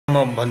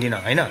म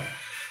भन्दिनँ हैन।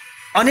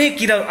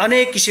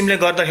 अनेक किसिमले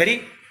गर्दाखेरि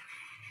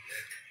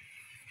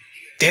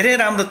धेरै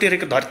राम्रो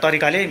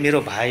तरिकाले मेरो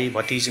भाइ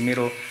भतिज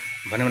मेरो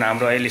भनौँ न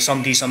हाम्रो अहिले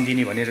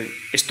सम्धिनी भनेर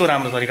यस्तो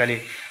राम्रो तरिकाले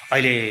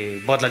अहिले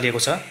बदला लिएको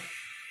छ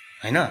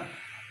हैन।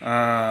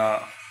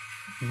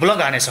 ब्लग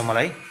हानेछ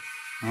मलाई,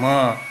 म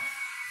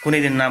कुनै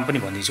दिन नाम पनि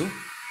भन्दिन्छु,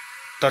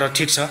 तर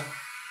ठिक छ,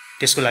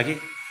 त्यसको लागि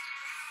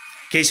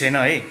केही छैन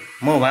है।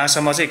 म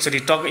उहाँसम्म चाहिँ एकचोटि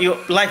यो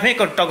लाइफमै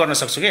टक गर्न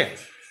सक्छु के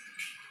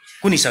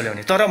कुन हिसाबले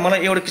भने। तर मलाई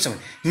एउटा के छ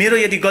भने मेरो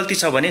यदि गल्ती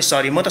छ भने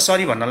सरी, म त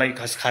सरी भन्नलाई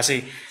खासै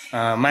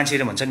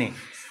मान्छेले भन्छ नि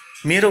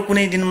मेरो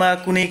कुनै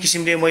दिनमा कुनै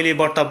किसिमले मैले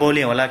बट्टा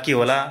बोलेँ होला के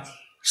होला,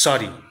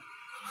 सरी,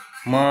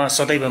 म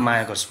सदैव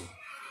माया गर्छु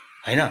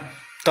हैन।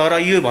 तर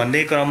यो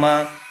भन्दै क्रममा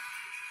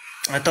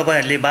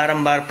तपाईहरुले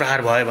बारम्बार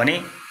प्रहार भयो भने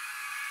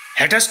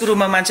हेटर्सको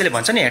रूपमा मान्छेले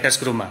भन्छ नि,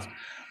 हेटर्सको रूपमा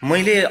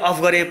मैले अफ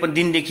गरे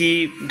दिनदेखि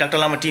डाक्टर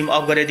लामा टिम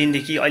अफ गरे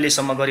दिनदेखि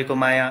अहिलेसम्म गरेको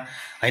माया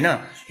हैन।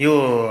 यो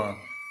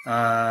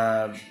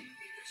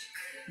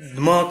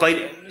म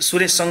कहिले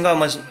सुरेशसँग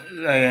म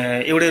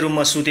एउटै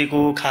रुममा सुतेको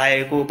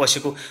खाएको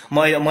बसेको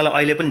मलाई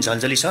अहिले पनि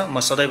झल्झली छ, म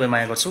सदैव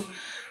माया गर्छु।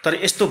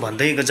 तर यस्तो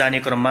भन्दै जाने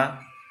क्रममा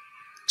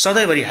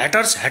सधैँभरि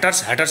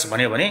हेटर्स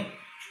भन्यो भने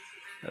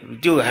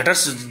त्यो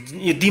हेटर्स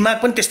यो दिमाग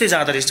पनि त्यस्तै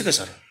जाँदो रहेछ के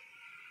सर।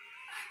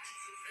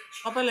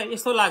 तपाईलाई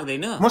यस्तो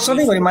लाग्दैन म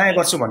सधैँभरि माया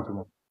गर्छु भन्छु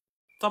म।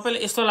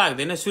 तपाईलाई यस्तो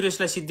लाग्दैन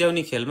सुरेशलाई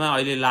सिद्ध्याउने खेलमा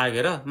अहिले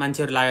लागेर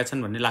मान्छेहरू लागेका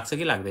छन् भन्ने लाग्छ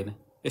कि लाग्दैन?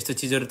 यस्तो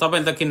चिजहरू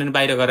तपाईले त किनभने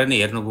बाहिर गएर नि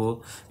हेर्नुभयो,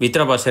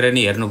 भित्र बसेर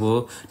नि हेर्नुभयो,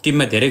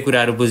 टिममा धेरै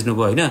कुराहरू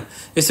बुझ्नुभयो हैन।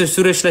 यस्तो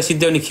सुरेशलाई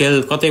सिद्ध्याउने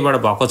खेल कतैबाट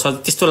भएको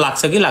छ त्यस्तो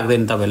लाग्छ कि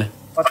लाग्दैन तपाईलाई?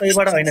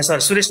 कतैबाट होइन सर,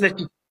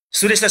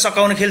 सुरेशलाई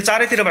सकाउने खेल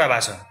चारैतिरबाट भएको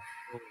छ,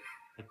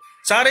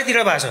 चारैतिर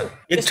भएको छ,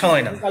 एक ठाउँ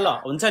होइन। ल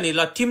हुन्छ नि,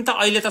 ल टिम त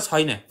अहिले त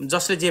छैन,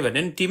 जसले जे भने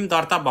नि टिम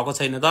दर्ता भएको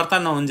छैन।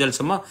 दर्ता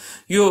नहुन्जेलसम्म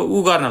यो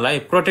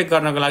गर्नलाई प्रोटेक्ट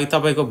गर्नको लागि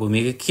तपाईको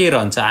भूमिका के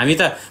रहन्छ? हामी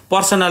त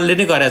पर्सनलले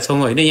नै गरेका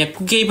छौँ होइन, यहाँ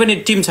केही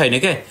पनि टिम छैन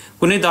क्या,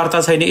 कुनै दर्ता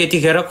छैन।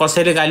 यतिखेर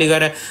कसैले गाली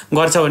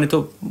गर्छ भने त्यो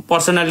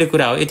पर्सनल्ली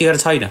कुरा हो, यतिखेर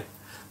छैन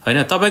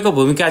हैन। तपाईको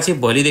भूमिका चाहिँ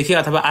भोलिदेखि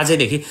अथवा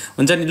आजैदेखि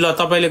हुन्छ नि, ल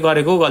तपाईले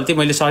गरेको गल्ती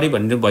मैले सरी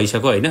भन्नु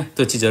भइसक्यो हैन।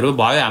 त्यो चिजहरू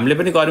भयो, हामीले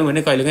पनि गर्यौँ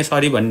भने कहिलेकाहीँ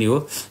सरी भन्ने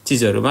हो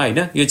चिजहरूमा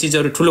हैन। यो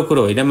चिजहरू ठुलो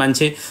कुरो होइन,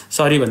 मान्छे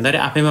सरी भन्दाखेरि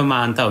आफैमा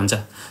महानता हुन्छ।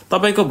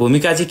 तपाईको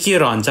भूमिका चाहिँ के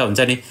रहन्छ हुन्छ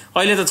नि,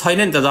 अहिले त छैन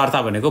नि त दर्ता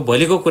भनेको,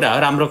 भोलिको कुरा हो।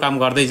 राम्रो काम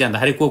गर्दै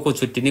जाँदाखेरि को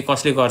छुट्टिने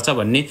कसले गर्छ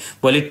भन्ने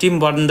भोलि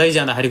टिम बन्दै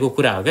जाँदाखेरिको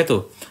कुरा हो क्या। त्यो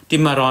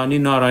टिममा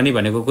रहने नरहने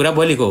भनेको कुरा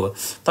भोलिको हो।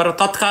 तर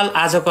तत्काल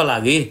आजको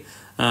लागि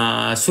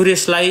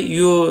सुरेशलाई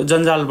यो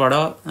जन्जालबाट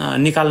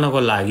निकाल्नको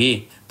लागि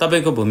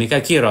तपाईको भूमिका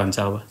के रहन्छ?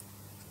 अब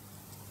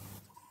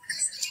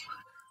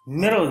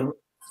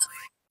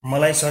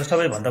मलाई सर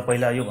सबैभन्दा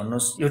पहिला यो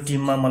भन्नुहोस्, यो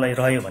टिममा मलाई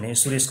रह्यो भने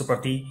सुरेशको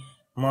प्रति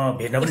म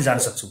भेट्न पनि जान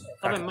सक्छु।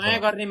 तपाईँ माया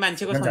गर्ने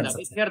मान्छेको छ नि,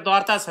 यतिखेर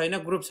दर्ता छैन,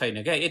 ग्रुप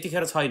छैन क्या,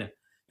 यतिखेर छैन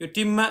यो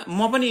टिममा।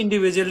 म पनि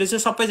इन्डिभिजुअली छु,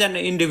 सबैजना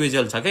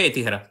इन्डिभिजुअल छ क्या,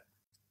 यतिखेर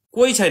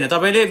कोही छैन।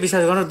 तपाईँले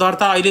विश्वास गर्नु,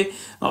 दर्ता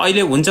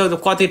अहिले हुन्छ,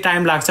 कति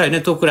टाइम लाग्छ होइन,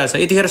 त्यो कुरा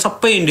छ। यतिखेर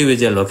सबै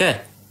इन्डिभिजुअल हो क्या,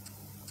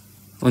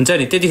 हुन्छ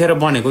नि। त्यतिखेर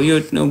बनेको यो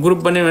ग्रुप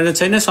बन्ने भने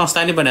छैन,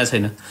 संस्था नै बनेको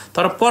छैन।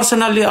 तर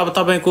पर्सनल्ली अब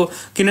तपाईँको,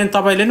 किनभने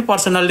तपाईँले नि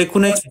पर्सनल्ली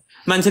कुनै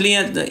मान्छेले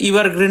यहाँ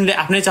इभरग्रिनले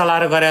आफ्नै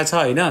चलाएर गरेको छ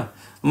होइन,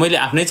 मैले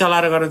आफ्नै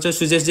चलाएर गर्नु छु,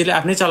 सुजेशजीले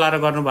आफ्नै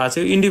चलाएर गर्नुभएको छ,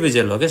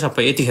 इन्डिभिजुअल हो क्या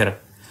सबै यतिखेर।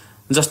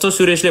 जस्तो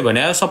सुरेशले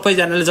भने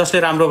सबैजनाले जसले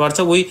राम्रो गर्छ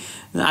उही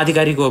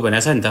आधिकारिक हो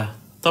भनेको छ नि त।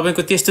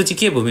 तपाईको त्यस्तो चाहिँ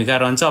के भूमिका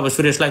रहन्छ अब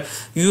सुरेशलाई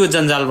यो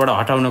जन्जालबाट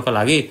हटाउनको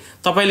लागि?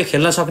 तपाईले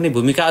खेल्न सक्ने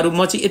भूमिकाहरू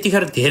म चाहिँ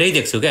यतिखेर धेरै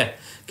देख्छु क्या,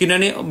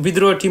 किनभने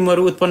विद्रोह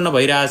टिमहरू उत्पन्न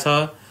भइरहेछ,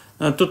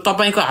 त्यो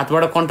तपाईको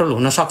हातबाट कन्ट्रोल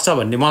हुन सक्छ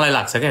भन्ने मलाई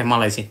लाग्छ क्या।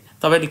 मलाई चाहिँ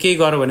तपाईले केही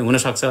गर्यो भने हुन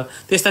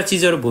सक्छ, त्यस्ता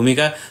चिजहरू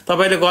भूमिका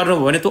तपाईले गर्नुभयो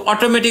भने त्यो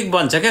अटोमेटिक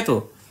बन्छ क्या। त्यो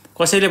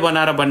कसैले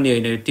बनाएर बन्ने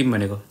होइन टिम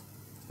भनेको,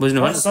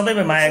 बुझ्नुभयो?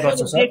 सदैव माया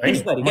गर्छु सर,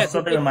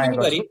 सदैव माया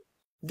गर्छु,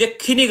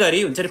 देखिने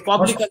गरी हुन्छ नि,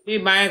 पब्लिकली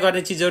माया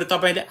गर्ने चिजहरू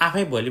तपाईँले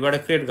आफै भोलिबाट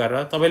क्रिएट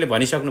गरेर तपाईँले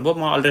भनिसक्नुभयो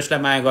म अलरेशलाई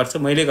माया गर्छु,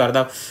 मैले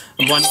गर्दा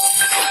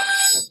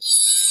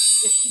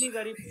देखिने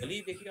गरी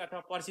भोलिदेखि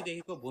अथवा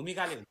पर्सिदेखिको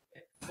भूमिकाले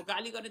हुन्छ।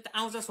 गाली गर्ने त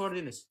आउँछ,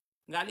 छोडिदिनुहोस्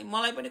गाली।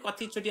 मलाई पनि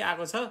कतिचोटि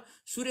आएको छ,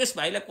 सुरेश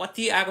भाइलाई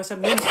कति आएको छ,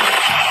 मेन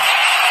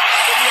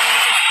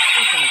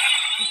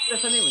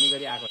डिप्रेसनै हुने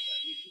गरी आएको छ,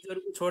 चिजहरू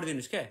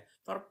छोडिदिनुहोस् क्या।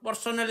 तर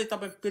पर्सनली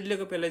तपाईँ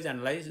पेलेको पेले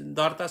जानलाई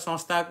दर्ता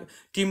संस्था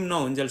टिम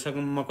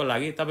नहुन्जेलसम्मको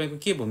लागि तपाईँको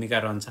के भूमिका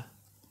रहन्छ?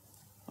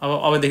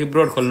 अबदेखि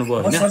ब्रोड खोल्नुभयो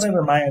होइन? सदैव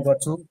माया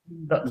गर्छु।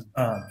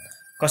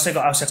 कसैको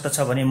आवश्यकता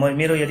छ भने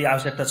मेरो यदि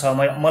आवश्यकता छ,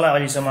 मलाई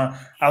अहिलेसम्म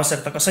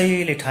आवश्यकता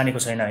कसैले ठानेको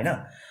छैन होइन।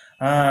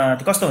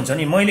 कस्तो हुन्छ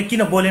नि, मैले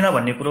किन बोलेन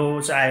भन्ने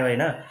कुरो चाहिँ आयो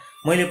होइन।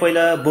 मैले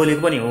पहिला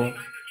बोलेको पनि हो,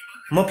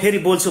 म फेरि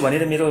बोल्छु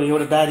भनेर मेरो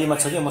एउटा डायरीमा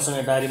छ कि,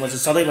 मसँग डायरीमा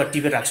चाहिँ सदैव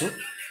टिपेर राख्छु,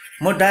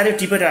 म डायरी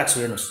टिपेर राख्छु।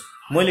 हेर्नुहोस्,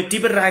 मैले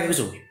टिपेर राखेको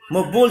छु,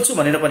 म बोल्छु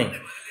भनेर पनि।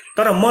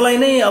 तर मलाई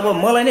नै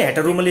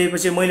हेटर रुममा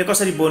लिएपछि मैले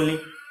कसरी बोल्ने?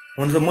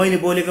 हुन त मैले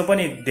बोलेको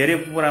पनि धेरै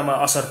कुरामा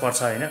असर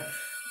पर्छ होइन।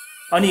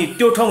 अनि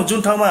त्यो ठाउँ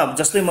जुन ठाउँमा,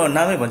 जस्तै म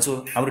नामै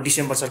भन्छु, हाम्रो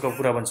डिसेम्बर सरको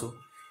कुरा भन्छु,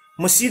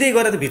 म सिधै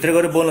गएर त भित्र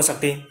गएर बोल्न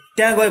सक्थेँ,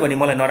 त्यहाँ गयो भने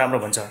मलाई नराम्रो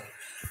भन्छ।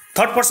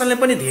 थर्ड पर्सनले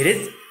पनि धेरै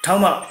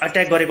ठाउँमा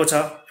अट्याक गरेको छ,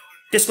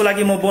 त्यसको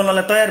लागि म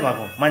बोल्नलाई तयार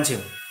भएको मान्छे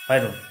हो।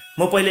 हेर्नु,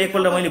 म पहिले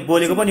एकपल्ट मैले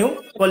बोलेको पनि हो,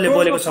 कसले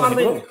बोलेको छ भने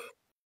कुरो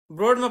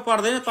ब्रोडमा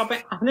पर्दैन।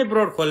 तपाईँ आफ्नै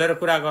ब्रोड खोलेर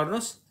कुरा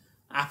गर्नुहोस्,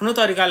 आफ्नो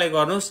तरिकाले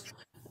गर्नुहोस्।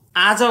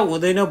 आज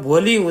हुँदैन,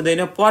 भोलि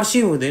हुँदैन, पर्सि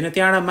हुँदैन,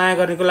 त्यहाँबाट माया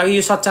गर्नेको लागि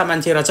यो सच्चा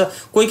मान्छे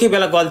रहेछ। कोही कोही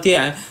बेला गल्ती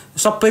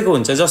सबैको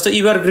हुन्छ। जस्तो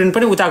इभरग्रिन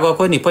पनि उता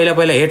गएको नि, पहिला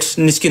पहिला हेट्स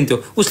निस्किन्थ्यो,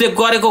 उसले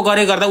गरेको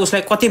गर्दा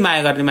उसलाई कति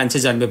माया गर्ने मान्छे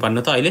जन्म्यो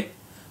भन्नु त। अहिले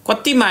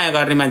कति माया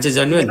गर्ने मान्छे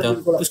जन्म्यो नि त,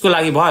 उसको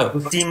लागि भयो।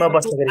 टिममा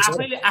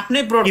बस्दाखेरि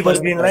आफ्नै ब्रोड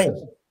इभरग्रिनलाई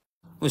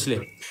उसले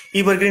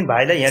इभरग्रिन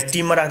भाइलाई यहाँ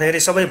टिममा राख्दाखेरि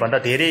सबैभन्दा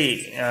धेरै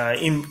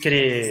के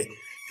अरे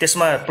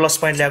त्यसमा प्लस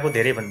पोइन्ट ल्याएको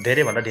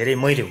धेरैभन्दा धेरै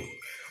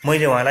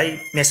मैले उहाँलाई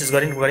मेसेज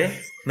गरेँ,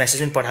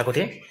 मेसेज पनि पठाएको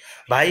थिएँ।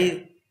 भाइ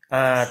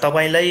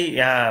तपाईँलाई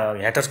यहाँ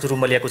ह्याटर्सको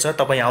रुममा ल्याएको छ,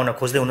 तपाईँ आउन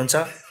खोज्दै हुनुहुन्छ,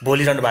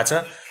 बोलिरहनु भएको छ,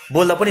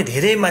 बोल्दा पनि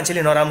धेरै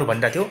मान्छेले नराम्रो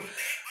भनिरहेको थियो,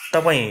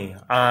 तपाईँ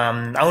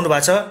आउनु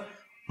भएको छ,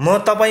 म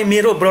तपाईँ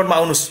मेरो ब्रोडमा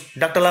आउनुहोस्,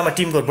 डाक्टर लामा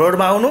टिमको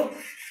ब्रोडमा आउनु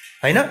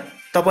होइन,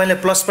 तपाईँलाई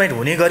प्लस पोइन्ट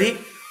हुने गरी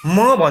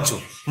म भन्छु,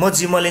 म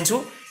जिम्मा लिन्छु।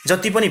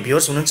 जति पनि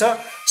भ्युअर्स हुनुहुन्छ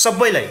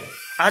सबैलाई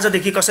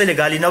आजदेखि कसैले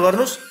गाली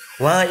नगर्नुहोस्।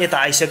 उहाँ यता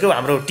आइसक्यो,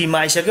 हाम्रो टिममा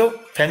आइसक्यो,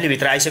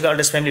 फ्यामिलीभित्र आइसक्यो,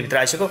 अल्ड्रेस फ्यामिलीभित्र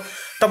आइसक्यो,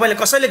 तपाईँले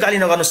कसैले गाली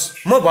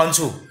नगर्नुहोस्, म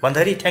भन्छु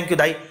भन्दाखेरि थ्याङ्क यू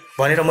दाई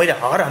भनेर मैले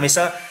हर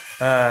हमेसा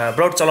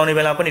ब्रोड चलाउने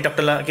बेला पनि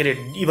डाक्टर के अरे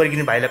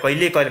इभरग्रिन भाइलाई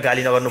कहिले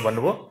गाली नगर्नु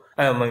भन्नुभयो,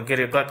 के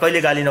अरे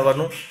कहिले गाली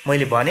नगर्नु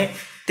मैले भने।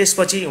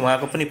 त्यसपछि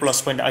उहाँको पनि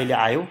प्लस पोइन्ट अहिले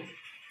आयो।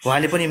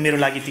 उहाँले पनि मेरो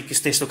लागि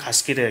त्यस्तो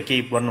खास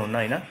केही गर्नुहुन्न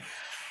होइन।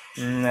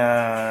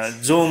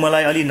 जो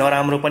मलाई अलि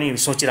नराम्रो पनि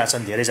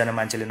सोचिरहेछन्, धेरैजना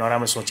मान्छेले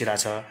नराम्रो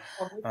सोचिरहेछ,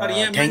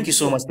 थ्याङ्क यू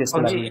सो मच त्यसको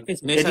लागि।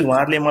 यदि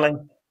उहाँहरूले मलाई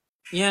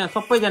यहाँ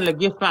सबैजनाले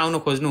गेस्टमा आउनु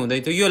खोज्नु हुँदै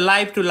थियो, यो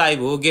लाइभ टु लाइभ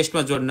हो,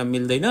 गेस्टमा जोड्न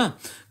मिल्दैन।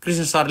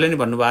 कृष्ण सरले नि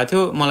भन्नुभएको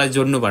थियो मलाई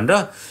जोड्नु भनेर।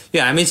 यो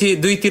हामी चाहिँ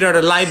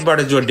दुईतिरबाट लाइभबाट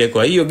जोडिएको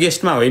है, यो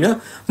गेस्टमा होइन।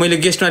 मैले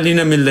गेस्टमा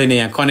लिन मिल्दैन,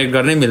 यहाँ कनेक्ट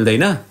गर्नै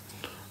मिल्दैन,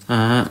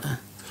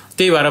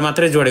 त्यही भएर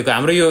मात्रै जोडेको।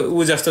 हाम्रो यो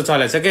ऊ जस्तो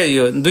चलेछ क्या,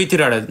 यो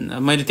दुईतिरबाट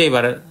मैले त्यही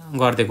भएर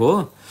गरिदिएको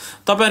हो।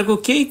 तपाईँहरूको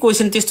केही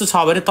क्वेसन त्यस्तो छ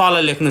भने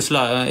तल लेख्नुहोस् ल,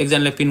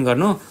 एकजनाले पिन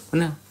गर्नु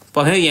होइन।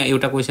 यहाँ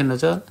एउटा क्वेसन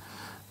रहेछ,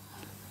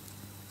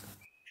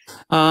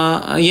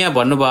 यहाँ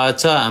भन्नुभएको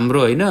छ हाम्रो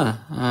होइन,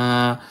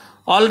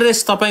 अलरेस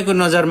तपाईँको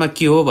नजरमा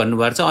के हो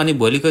भन्नुभएको छ, अनि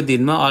भोलिको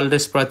दिनमा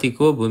अलरेस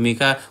प्रतिको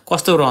भूमिका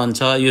कस्तो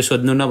रहन्छ यो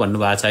सोध्नु न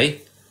भन्नुभएको छ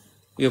है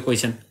यो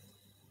क्वेसन।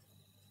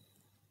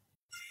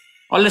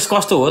 अलरेस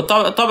कस्तो हो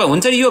तपाईँ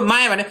हुन्छ नि, यो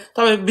माया भने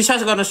तपाईँ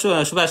विश्वास गर्नु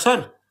सुभाष सर,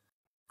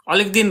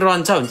 अलिक दिन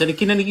रहन्छ हुन्छ नि,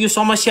 किनभने यो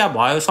समस्या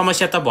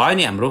त भयो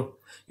नि हाम्रो।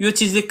 यो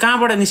चिजले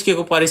कहाँबाट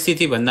निस्केको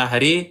परिस्थिति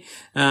भन्दाखेरि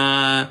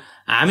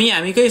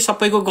हामीकै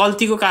सबैको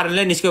गल्तीको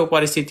कारणले निस्केको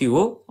परिस्थिति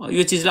हो।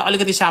 यो चिजलाई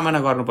अलिकति सामना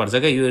गर्नुपर्छ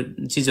क्या,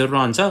 यो चिजहरू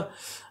रहन्छ,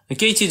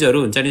 केही चिजहरू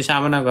हुन्छ नि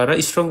सामना गरेर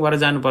स्ट्रङ भएर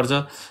जानुपर्छ।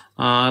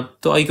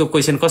 त्यो अहिलेको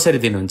क्वेसन कसरी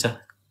दिनुहुन्छ?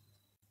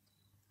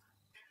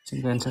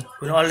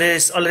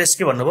 अलरेस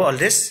के भन्नुभयो?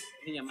 अलरेस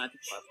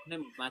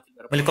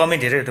मैले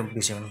कमेन्ट हेरेँ त्यो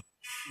विषयमा।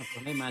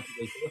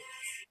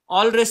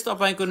 अलरेस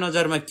तपाईँको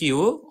नजरमा के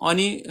हो,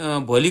 अनि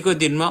भोलिको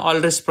दिनमा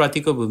अलरेस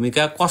प्रतिको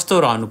भूमिका कस्तो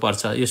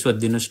रहनुपर्छ यो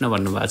सोधिदिनुहोस् न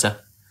भन्नुभएको छ।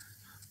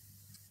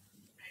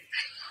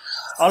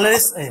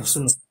 अलरेस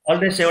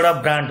अलरेस एउटा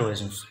ब्रान्ड हो,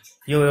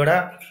 यो एउटा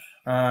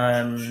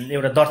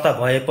दर्ता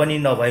भए पनि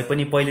नभए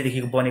पनि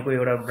पहिलेदेखिको बनेको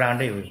एउटा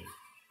ब्रान्डै हो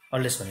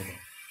अलरेस भनेको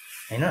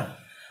होइन।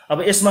 अब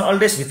यसमा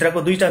अलरेस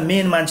भित्रको दुईटा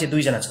मेन मान्छे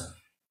दुईजना छ,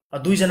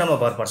 दुईजनामा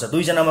भर पर्छ।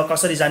 दुईजनामा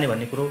कसरी जाने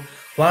भन्ने कुरो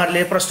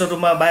उहाँहरूले प्रष्ट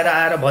रूपमा बाहिर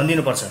आएर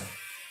भनिदिनुपर्छ।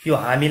 यो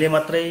हामीले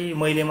मात्रै,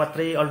 मैले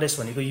मात्रै अलरेस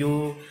भनेको यो,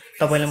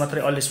 तपाईँले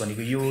मात्रै अलरेस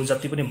भनेको यो,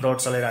 जति पनि ब्रड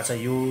चलाइरहेछ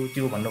यो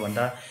त्यो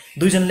भन्नुभन्दा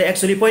दुईजनाले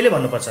एक्चुअली पहिले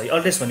भन्नुपर्छ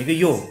अलरेस भनेको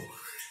यो,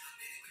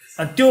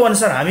 अनि त्यो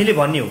अनुसार हामीले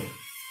भन्ने हो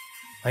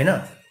होइन।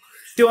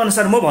 त्यो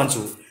अनुसार म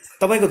भन्छु,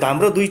 तपाईँको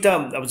हाम्रो दुईटा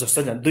अब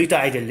जस्तो दुईटा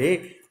आइडलले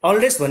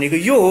अलरेस भनेको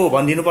यो हो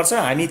भनिदिनुपर्छ,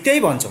 हामी त्यही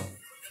भन्छौँ।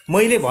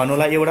 मैले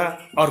भन्नुलाई एउटा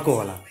अर्को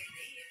होला,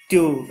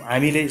 त्यो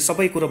हामीले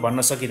सबै कुरो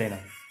भन्न सकिँदैन।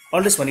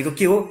 अलरेस भनेको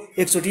के हो,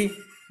 एकचोटि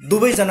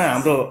दुवैजना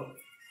हाम्रो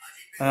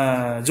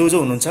जो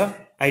हुनुहुन्छ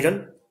आइडल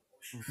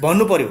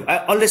भन्नु पर्यो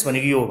अलरेस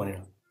भनेको यो हो भनेर।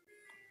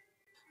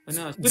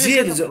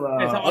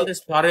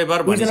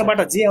 दुईजनाबाट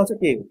जे आउँछ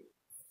त्यही हो।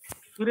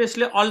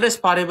 सुरेशले अलरेस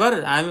फरेभर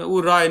हामी ऊ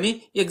रह्यो नि,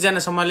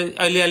 एकजनासम्मले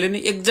अहिले नि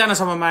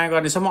एकजनासम्म माया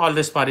गर्नेसम्म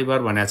अलरेस फरेभर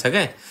भनेको छ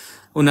क्या,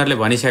 उनीहरूले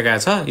भनिसकेको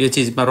छ। यो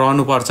चिजमा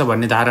रहनुपर्छ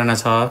भन्ने धारणा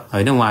छ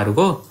होइन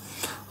उहाँहरूको।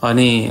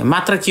 अनि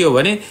मात्र के हो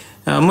भने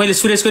मैले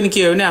सुरेशको नि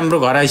के हो भने हाम्रो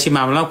घर आइसी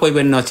मामलामा कोही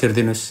पनि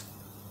नछिर्दिनुहोस्,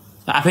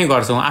 आफै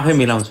गर्छौँ, आफै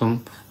मिलाउँछौँ।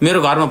 मेरो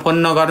घरमा फोन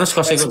नगर्नुहोस्,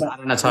 कसैको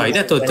धारणा छ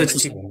होइन, त्यो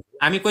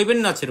हामी कोही पनि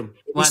नछिरौँ।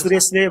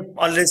 सुरेशले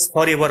अलरेस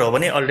फरेभर हो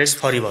भने अलरेस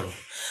फरेभर हो।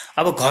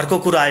 अब घरको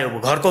कुरा आयो,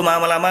 घरको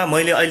मामलामा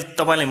मैले अहिले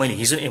तपाईँलाई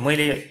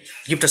मैले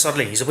गिफ्ट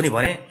सरले हिजो पनि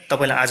भने,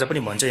 तपाईँलाई आज पनि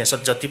भन्छु,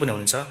 यहाँ जति पनि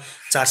हुनुहुन्छ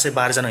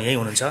 412 जना यहीँ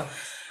हुनुहुन्छ।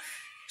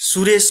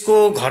 सुरेशको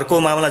घरको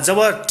मामला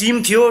जब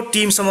टिम थियो,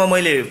 टिमसँग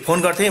मैले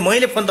फोन गर्थेँ,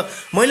 मैले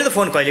त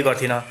फोन कहिले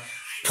गर्थिनँ,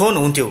 फोन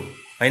हुन्थ्यो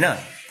होइन।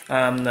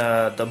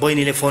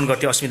 बहिनीले फोन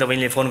गर्थ्यो, अस्मिता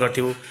बहिनीले फोन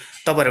गर्थ्यो।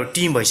 तपाईँहरू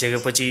टिम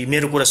भइसकेपछि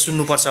मेरो कुरा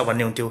सुन्नुपर्छ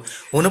भन्ने हुन्थ्यो।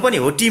 हुनु पनि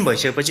हो, टिम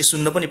भइसकेपछि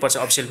सुन्नु पनि पर्छ।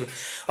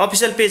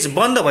 अफिसियल पेज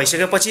बन्द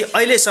भइसकेपछि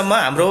अहिलेसम्म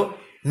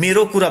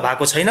मेरो कुरा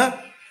भएको छैन।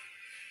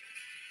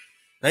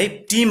 है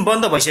टिम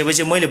बन्द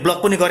भइसकेपछि मैले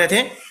ब्लक पनि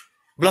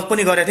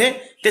गरेको थिएँ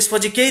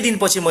त्यसपछि केही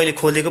दिनपछि मैले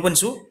खोलेको पनि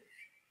छु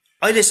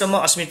अहिलेसम्म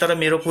अस्मिता र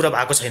मेरो कुरा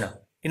भएको छैन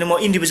किन म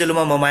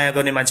इन्डिभिजुअलमा म माया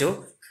गर्ने मान्छे हो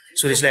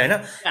सुरेशलाई हैन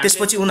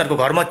त्यसपछि उनीहरुको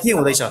घरमा के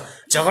हुँदैछ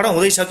झगडा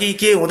हुँदैछ कि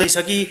के हुँदैछ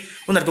कि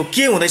उनीहरुको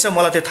के हुँदैछ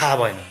मलाई त्यो थाहा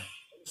भएन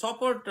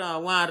सपोर्ट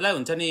उहाँहरूलाई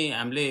हुन्छ नि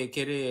हामीले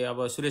के अरे अब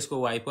सुरेशको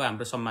वाइफ हो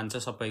हाम्रो सम्मान छ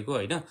सबैको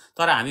होइन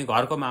तर हामी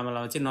घरको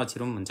मामलामा चाहिँ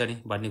नछिरौँ हुन्छ नि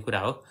भन्ने कुरा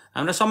हो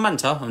हाम्रो सम्मान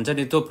छ हुन्छ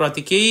नि त्यो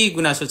प्रति केही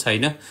गुनासो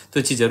छैन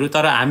त्यो चिजहरू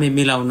तर हामी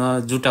मिलाउन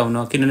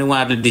जुटाउन किनभने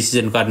उहाँहरूले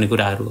डिसिजन गर्ने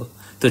कुराहरू हो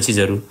त्यो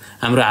चिजहरू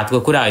हाम्रो हातको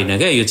कुरा होइन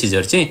क्या यो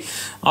चिजहरू चाहिँ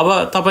अब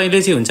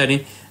तपाईँले चाहिँ हुन्छ नि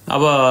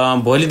अब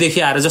भोलिदेखि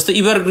आएर जस्तो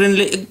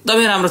इभरग्रिनले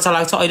एकदमै राम्रो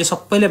चलाएको छ अहिले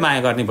सबैले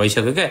माया गर्ने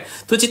भइसक्यो क्या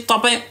त्यो चाहिँ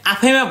तपाईँ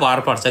आफैमा भर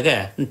पर्छ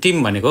क्या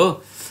टिम भनेको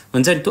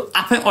हुन्छ नि त्यो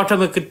आफै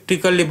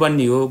अटोमेटिकल्ली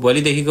बन्ने हो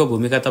भोलिदेखिको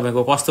भूमिका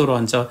तपाईँको कस्तो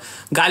रहन्छ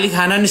गाली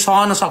खान नि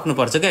सहन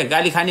सक्नुपर्छ क्या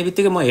गाली खाने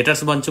बित्तिकै म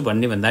हेटर्स बन्छु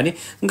भन्ने भन्दा नि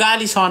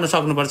गाली सहन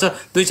सक्नुपर्छ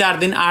 2-4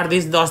 दिन 8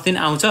 दिन 10 दिन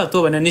आउँछ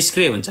त्यो भनेर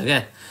निष्क्रिय हुन्छ क्या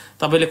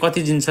तपाईँले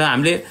कति दिन छ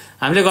हामीले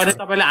गर्ने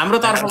तपाईँले हाम्रो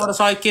तर्फबाट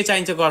सहयोग के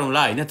चाहिन्छ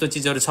गरौँला होइन त्यो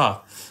चिजहरू छ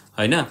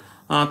होइन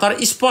तर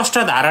स्पष्ट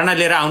धारणा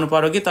लिएर आउनु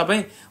पर्यो कि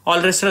तपाईँ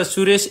अलरेश र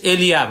सुरेश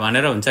एलिया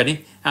भनेर हुन्छ नि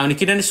आउने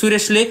किनभने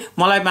सुरेशले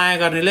मलाई माया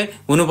गर्नेले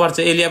हुनुपर्छ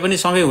एलिया पनि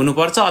सँगै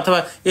हुनुपर्छ अथवा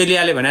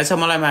एलियाले भनेको छ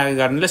मलाई माया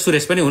गर्नेले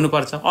सुरेश पनि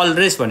हुनुपर्छ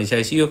अलरेश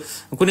भनिसकेपछि यो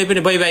कुनै पनि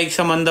वैवाहिक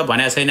सम्बन्ध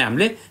भनेको छैन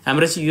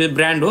हाम्रो चाहिँ यो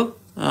ब्रान्ड हो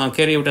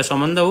के अरे एउटा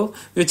सम्बन्ध हो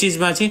यो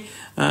चिजमा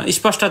चाहिँ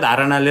स्पष्ट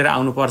धारणा लिएर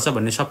आउनुपर्छ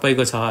भन्ने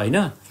सबैको छ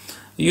होइन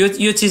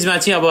यो चिजमा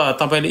चाहिँ अब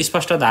तपाईँले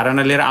स्पष्ट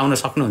धारणा लिएर आउन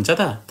सक्नुहुन्छ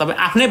त तपाईँ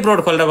आफ्नै ब्रोड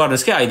खोलेर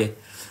गर्नुहोस् क्या अहिले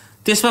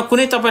त्यसमा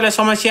कुनै तपाईँलाई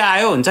समस्या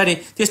आयो हुन्छ नि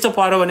त्यस्तो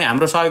पर्यो भने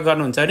हाम्रो सहयोग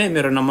गर्नुहुन्छ भने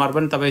मेरो नम्बर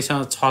पनि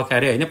तपाईँसँग छ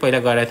क्यारे होइन पहिला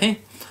गरेको थिएँ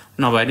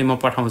नभए नि म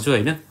पठाउँछु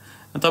होइन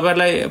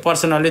तपाईँहरूलाई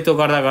पर्सनल्ली त्यो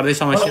गर्दा गर्दै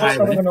समस्या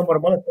आयो भने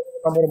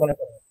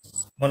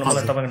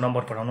मलाई तपाईँको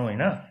नम्बर पठाउनु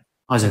होइन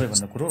हजुर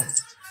भन्ने कुरो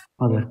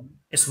हजुर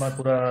यसमा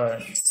कुरा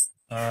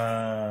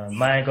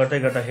माया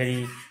गर्दाखेरि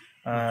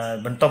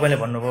तपाईँले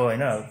भन्नुभयो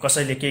होइन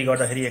कसैले केही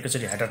गर्दाखेरि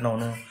एकैचोटि ह्याटर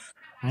नहुनु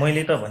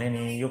मैले त भने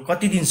नि यो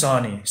कति दिन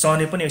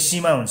सहने पनि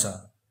सीमा हुन्छ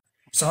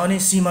सहने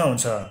सीमा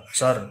हुन्छ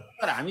सर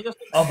हामी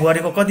जस्तो अब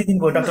बुहारीको कति दिन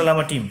भयो डाक्टर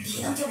लामा टिम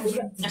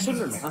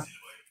सुन्नु न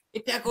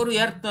एट्याकहरू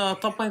यार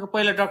तपाईँको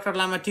पहिला डाक्टर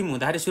लामा टिम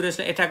हुँदाखेरि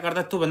सुरेशले एट्याक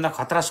गर्दा त्योभन्दा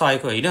खतरा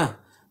सहेको होइन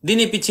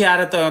दिने पछि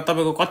आएर त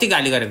तपाईँको कति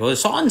गाली गरेको हो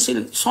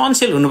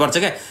सहनशील हुनुपर्छ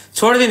क्या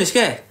छोडिदिनुहोस्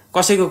क्या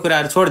कसैको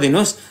कुराहरू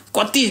छोडिदिनुहोस्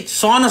कति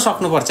सहन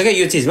सक्नुपर्छ क्या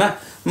यो चिजमा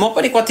म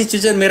पनि कति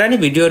चिजहरू मेरा नि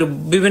भिडियोहरू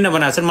विभिन्न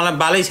बनाएको छन् मलाई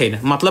बालै छैन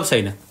मतलब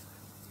छैन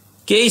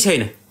केही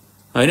छैन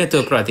होइन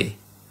त्यो प्रति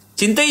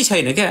चिन्तै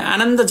छैन क्या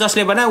आनन्द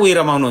जसले बना उही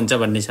रमाउनुहुन्छ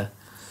भन्ने छ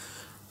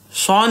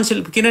सहनशील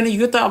किनभने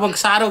यो त अब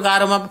साह्रो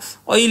गाह्रोमा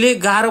अहिले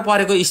गाह्रो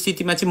परेको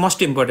स्थितिमा चाहिँ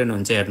मोस्ट इम्पोर्टेन्ट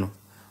हुन्छ हेर्नु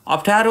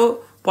अप्ठ्यारो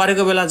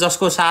परेको बेला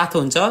जसको साथ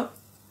हुन्छ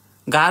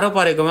गाह्रो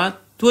परेकोमा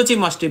त्यो चाहिँ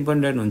मोस्ट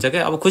इम्पोर्टेन्ट हुन्छ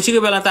क्या अब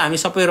खुसीको बेला त हामी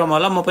सबै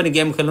रमाउला म पनि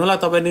गेम खेल्नु होला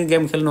तपाईँ पनि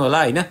गेम खेल्नु होला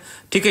होइन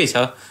ठिकै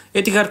छ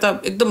यतिखेर त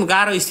एकदम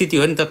गाह्रो स्थिति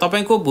हो नि त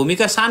तपाईँको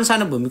भूमिका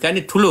सानो भूमिका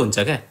नि ठुलो हुन्छ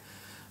क्या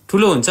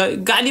ठुलो हुन्छ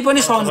गाली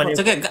पनि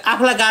सहनुपर्छ क्या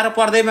आफूलाई गाह्रो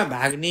पर्दैमा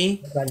भाग्ने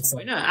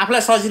होइन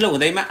आफूलाई सजिलो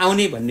हुँदैमा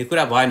आउने भन्ने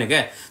कुरा भएन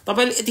क्या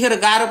तपाईँले यतिखेर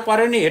गाह्रो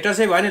पर्यो नि हेटर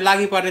चाहिँ भयो नि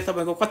लागि पर्ने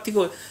तपाईँको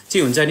कतिको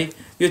चाहिँ हुन्छ नि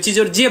यो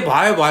चिजहरू जे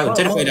भयो हुन्छ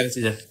नि पहिलाको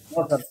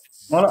चिजहरू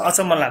मलाई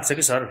अचम्म लाग्छ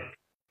कि सर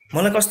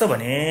मलाई कस्तो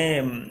भने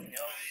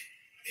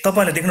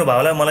तपाईँले देख्नुभयो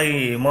होला मलाई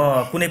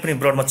म कुनै पनि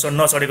ब्रडमा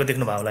नचढेको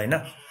देख्नुभयो होला होइन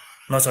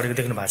नचढेको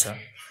देख्नु भएको छ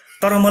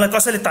तर मलाई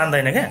कसैले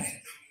तान्दैन क्या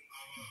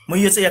म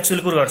यो चाहिँ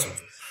एक्चुअली कुरो गर्छु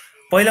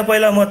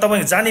पहिला म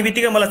तपाईँ जाने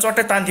बित्तिकै मलाई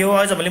चट्टै तान्थ्यो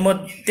अझ भने म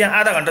त्यहाँ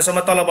आधा घन्टासम्म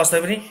तल बस्दा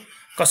पनि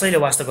कसैले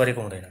वास्ता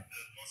गरेको हुँदैन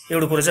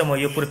एउटा कुरो चाहिँ म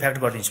यो कुरो फ्याक्ट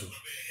गरिदिन्छु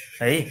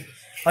है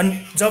अनि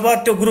जब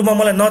त्यो ग्रुपमा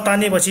मलाई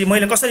नतानेपछि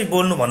मैले कसरी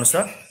बोल्नु भन्नुहोस्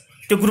त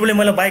त्यो ग्रुपले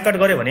मलाई बाइकआउट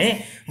गर्यो भने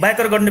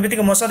बाइकआउट गर्ने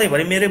बित्तिकै म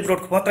सधैँभरि मेरै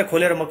ब्रोड मात्रै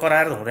खोलेर म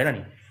कराएर त हुँदैन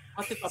नि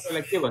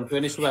तपाईँलाई के भन्छु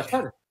भने सुभाष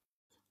सर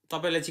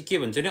तपाईँलाई चाहिँ के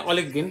भन्छु नि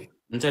अलिक दिन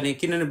हुन्छ नि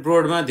किनभने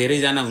ब्रोडमा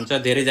धेरैजना हुन्छ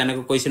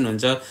धेरैजनाको क्वेसन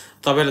हुन्छ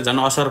तपाईँलाई झन्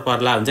असर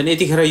पर्ला हुन्छ नि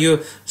यतिखेर यो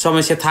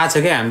समस्या थाहा छ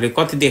क्या हामीले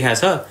कति देखाएको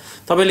छ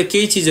तपाईँले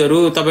केही चिजहरू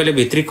तपाईँले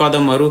भित्री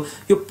कदमहरू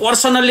यो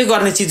पर्सनल्ली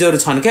गर्ने चिजहरू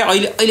छन् क्या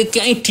अहिले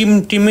कहीँ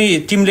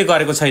टिमले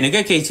गरेको छैन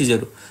क्या केही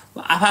चिजहरू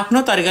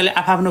आफ्नो तरिकाले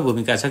आफ्नो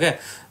भूमिका छ क्या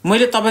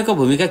मैले तपाईँको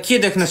भूमिका के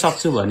देख्न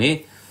सक्छु भने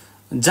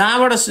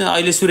जहाँबाट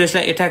अहिले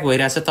सुरेशलाई एट्याक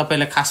भइरहेछ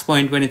तपाईँलाई खास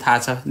पोइन्ट पनि थाहा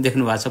छ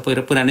देख्नु भएको छ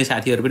पहिला पुरानै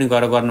साथीहरू पनि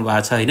गर्नु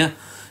भएको छ होइन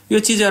यो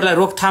चिजहरूलाई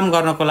रोकथाम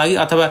गर्नको लागि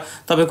अथवा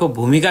तपाईँको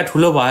भूमिका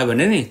ठुलो भयो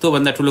भने नि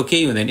त्योभन्दा ठुलो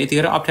केही हुँदैन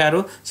यतिखेर अप्ठ्यारो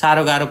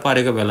साह्रो गाह्रो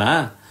परेको बेला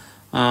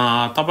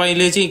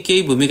तपाईँले चाहिँ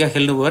केही भूमिका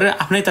खेल्नुभयो र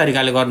आफ्नै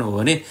तरिकाले गर्नुभयो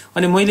भने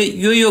अनि मैले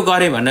यो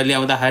गरेँ भनेर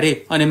ल्याउँदाखेरि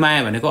अनि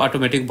माया भनेको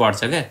अटोमेटिक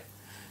बढ्छ क्या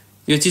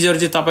यो चिजहरू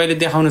चाहिँ तपाईँले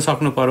देखाउन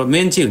सक्नु पर्यो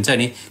मेन चाहिँ हुन्छ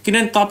नि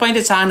किनभने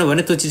तपाईँले चाहनु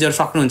भने त्यो चिजहरू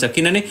सक्नुहुन्छ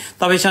किनभने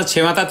तपाईँसँग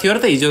क्षमता थियो र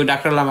त हिजो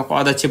डाक्टर लामाको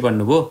अध्यक्ष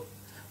बन्नुभयो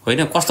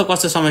होइन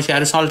कस्तो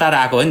समस्याहरू सल्टाएर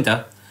आएको हो नि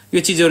त यो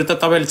चिजहरू त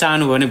तपाईँले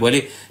चाहनुभयो भने भोलि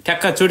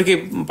ठ्याक्क चुड्की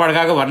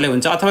पड्काएको भरले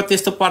हुन्छ अथवा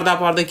त्यस्तो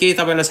पर्दै केही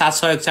तपाईँलाई साथ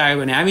सहयोग चाहियो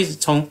भने हामी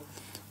छौँ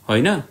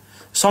होइन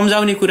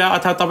सम्झाउने कुरा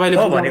अथवा तपाईँले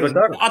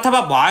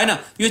अथवा भएन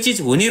यो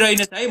चिज हुने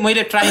रहेनछ है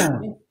मैले ट्राई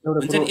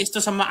हुन्छ नि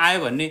यस्तोसम्म आयो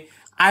भन्ने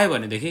आयो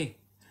भनेदेखि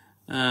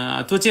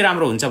त्यो चाहिँ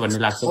राम्रो हुन्छ भन्ने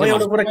लाग्छ हो क्या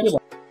एउटा मलाई। कुरा के